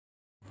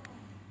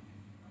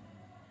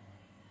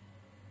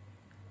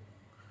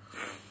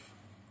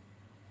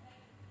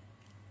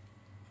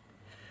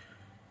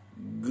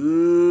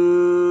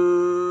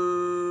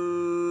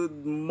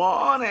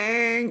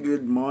morning,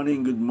 good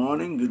morning, good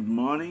morning, good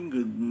morning,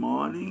 good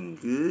morning,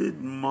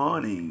 good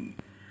morning,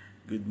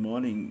 good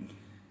morning.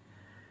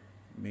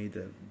 May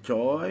the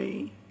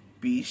joy,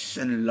 peace,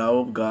 and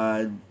love of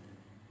God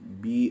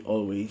be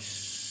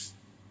always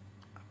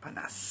upon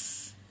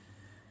us.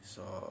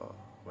 So,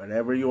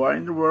 wherever you are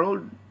in the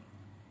world,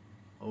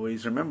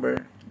 always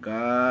remember,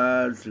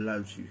 God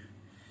loves you.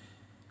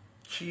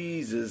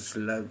 Jesus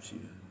loves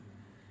you.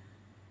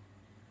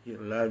 He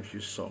loves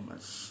you so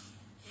much.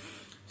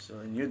 So,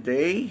 a new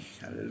day,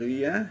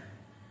 hallelujah.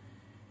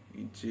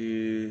 We need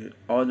to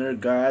honor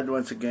God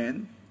once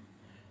again.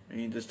 We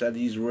need to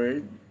study His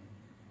Word.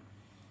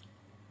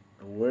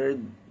 A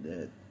Word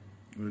that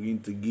we're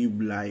going to give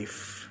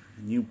life,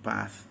 a new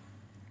path,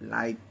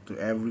 light to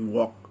every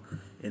walk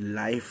in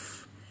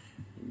life.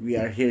 We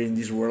are here in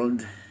this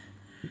world.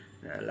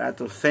 There are a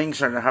lot of things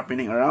that are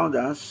happening around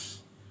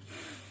us.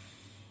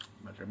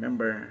 But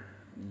remember,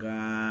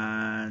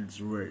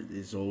 God's Word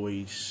is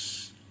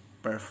always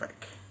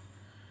perfect.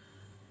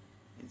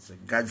 It's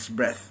God's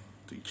breath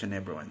to each and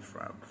every one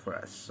for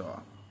us.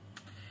 So,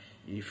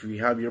 if we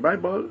have your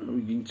Bible, we're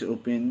going to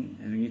open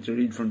and we're going to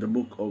read from the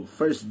book of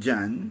 1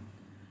 John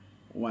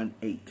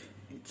 1:8.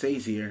 It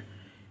says here,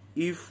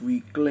 if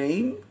we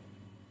claim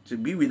to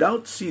be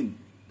without sin,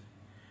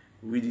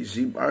 we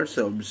deceive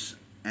ourselves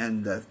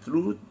and the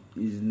truth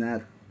is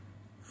not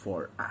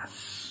for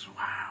us.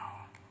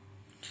 Wow.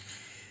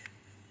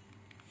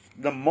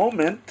 The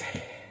moment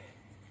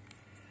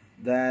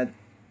that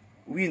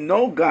we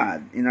know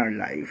God in our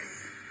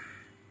life,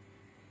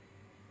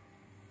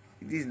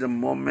 it is the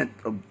moment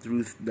of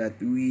truth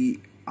that we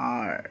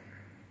are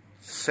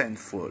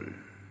sinful.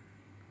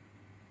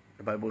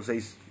 The Bible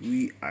says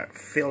we are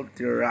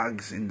filthy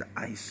rags in the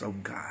eyes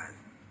of God.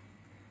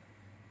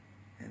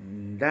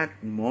 And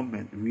that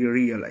moment we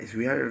realize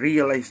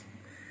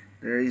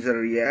there is a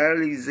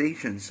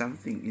realization,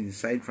 something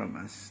inside from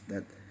us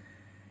that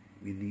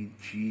we need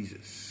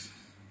Jesus.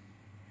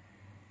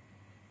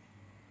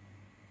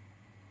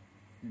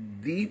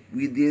 Deep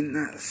within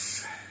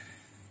us,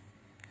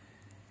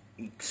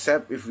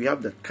 except if we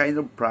have that kind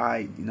of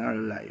pride in our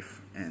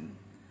life and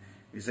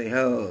we say,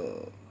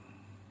 oh,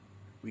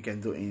 we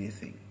can do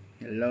anything.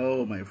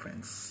 Hello, my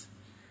friends.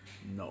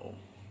 No.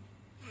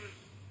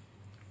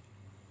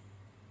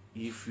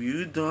 If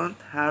you don't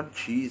have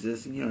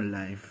Jesus in your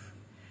life,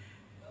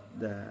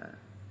 the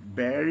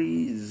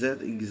very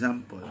that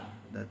example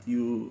that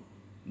you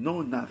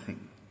know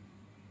nothing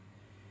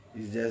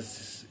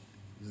is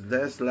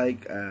just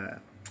like a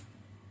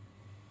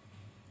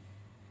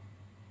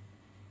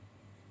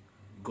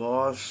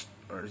ghost,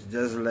 or it's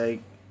just like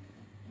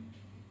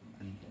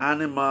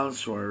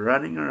animals who are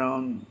running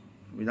around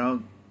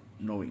without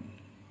knowing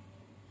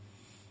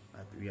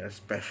that we are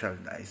special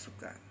in the eyes of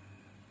God.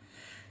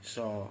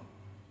 So,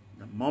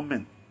 the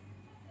moment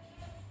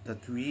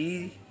that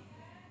we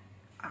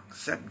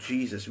accept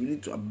Jesus, we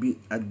need to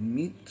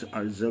admit to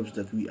ourselves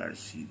that we are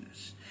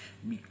sinners.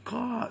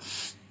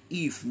 Because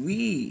if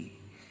we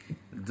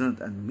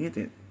don't admit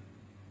it,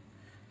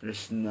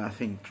 there's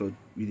nothing truth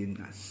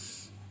within us.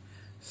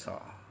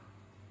 So,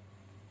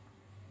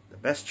 the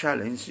best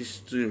challenge is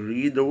to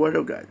read the Word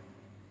of God,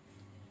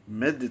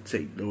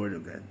 meditate the Word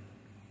of God,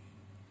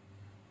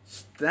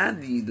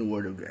 study the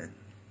Word of God,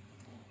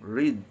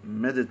 read,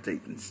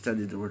 meditate, and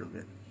study the Word of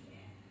God.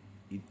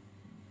 It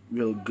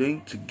will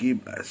going to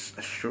give us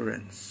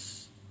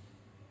assurance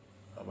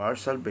of our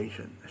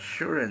salvation,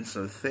 assurance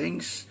of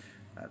things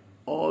and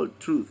all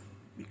truth,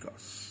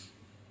 because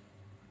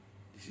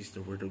this is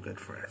the Word of God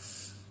for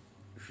us.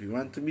 If you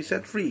want to be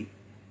set free,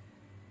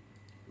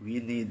 we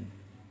need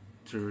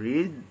to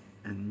read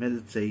and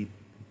meditate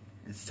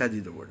and study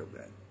the Word of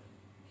God.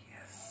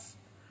 Yes.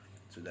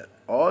 So that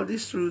all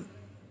this truth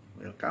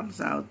will come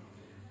out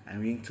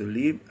and we need to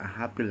live a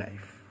happy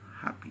life.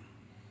 Happy.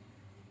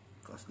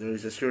 Because there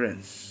is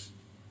assurance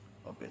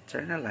of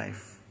eternal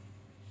life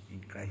in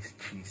Christ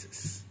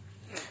Jesus.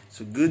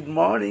 So good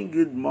morning,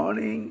 good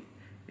morning.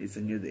 It's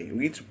a new day. We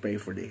need to pray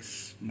for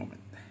this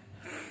moment.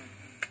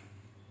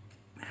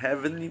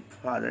 Heavenly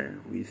Father,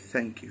 we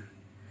thank you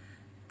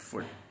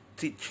for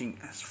teaching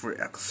us, for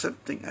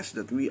accepting us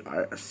that we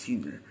are a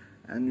sinner,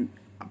 and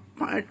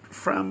apart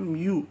from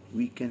you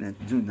we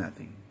cannot do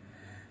nothing.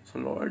 So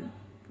Lord,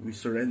 we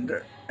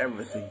surrender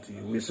everything to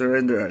you. We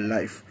surrender our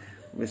life.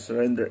 We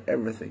surrender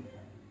everything,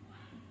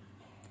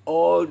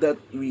 all that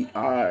we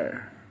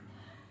are,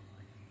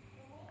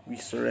 we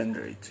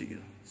surrender it to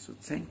you. So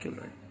thank you,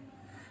 Lord.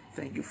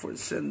 Thank you for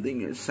sending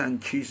your Son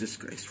Jesus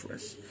Christ for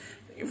us.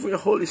 Thank you for the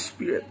Holy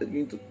Spirit that you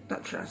need to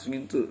touch us, you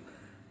need to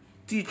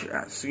teach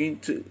us, you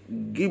need to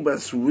give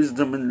us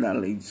wisdom and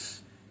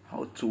knowledge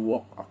how to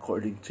walk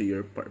according to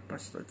your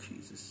purpose, Lord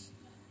Jesus.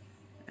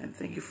 And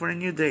thank you for a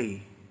new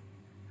day,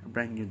 a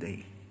brand new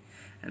day.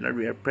 And Lord,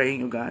 we are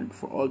praying, oh God,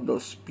 for all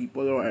those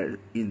people who are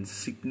in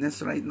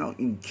sickness right now,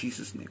 in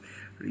Jesus' name.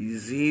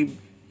 Receive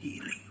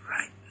healing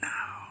right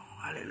now.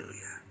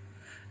 Hallelujah.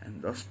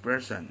 And those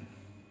persons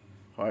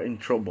who are in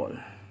trouble,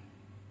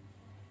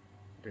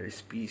 there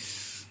is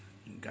peace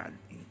in God,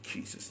 in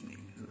Jesus'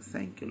 name. So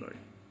thank you, Lord.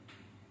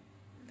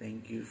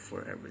 Thank you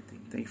for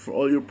everything. Thank you for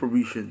all your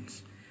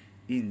provisions.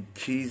 In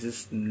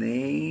Jesus'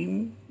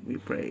 name we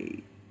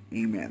pray.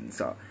 Amen.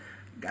 So,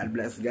 God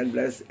bless,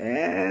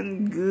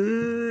 and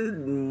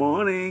good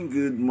morning,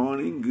 good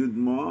morning, good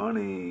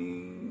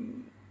morning.